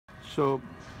So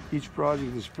each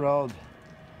project is proud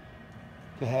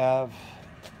to have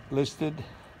listed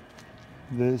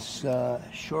this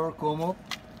Shure Como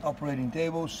operating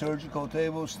table, surgical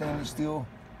table, stainless steel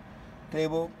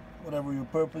table, whatever your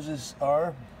purposes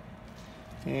are.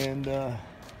 And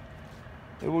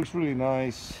it works really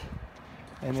nice.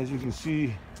 And as you can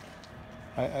see,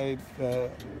 I'm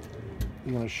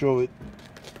going to show it.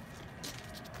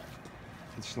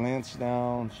 It slants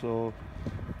down so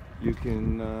you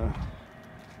can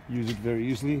use it very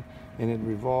easily, and it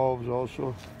revolves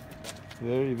also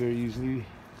very easily,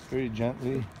 very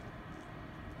gently,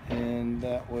 and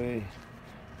that way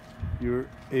you're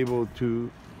able to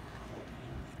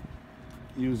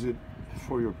use it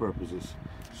for your purposes.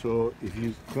 So if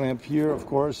you clamp here, of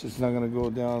course it's not going to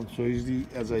go down so easily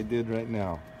as I did right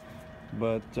now,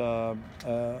 but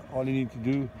all you need to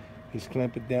do is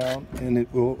clamp it down and it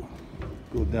will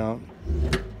go down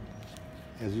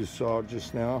as you saw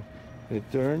just now. It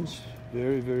turns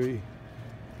very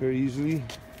easily,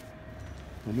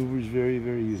 maneuvers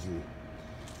very easily,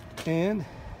 and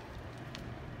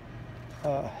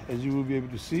as you will be able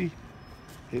to see,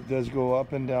 it does go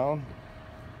up and down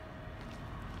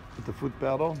with the foot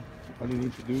pedal. All you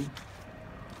need to do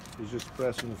is just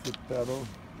press on the foot pedal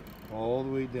all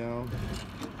the way down,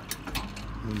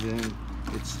 and then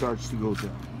it starts to go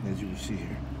down, as you will see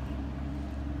here.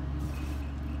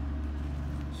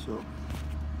 So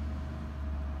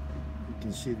you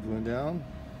can see it going down,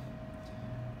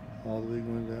 all the way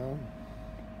going down.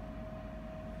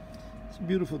 It's a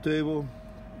beautiful table,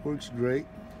 works great.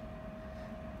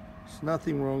 There's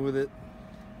nothing wrong with it.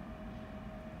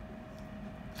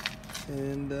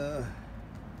 And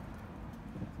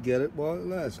get it while it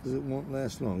lasts, because it won't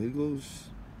last long. It goes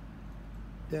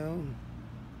down,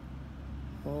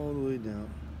 all the way down,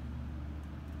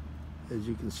 as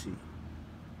you can see.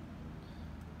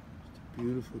 It's a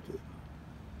beautiful table.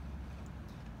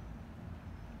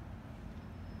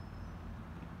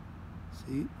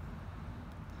 See?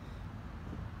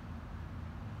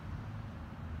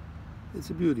 It's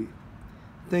a beauty.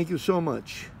 Thank you so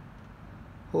much.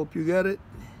 Hope you got it.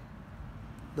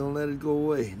 Don't let it go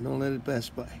away. Don't let it pass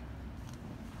by.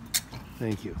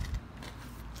 Thank you.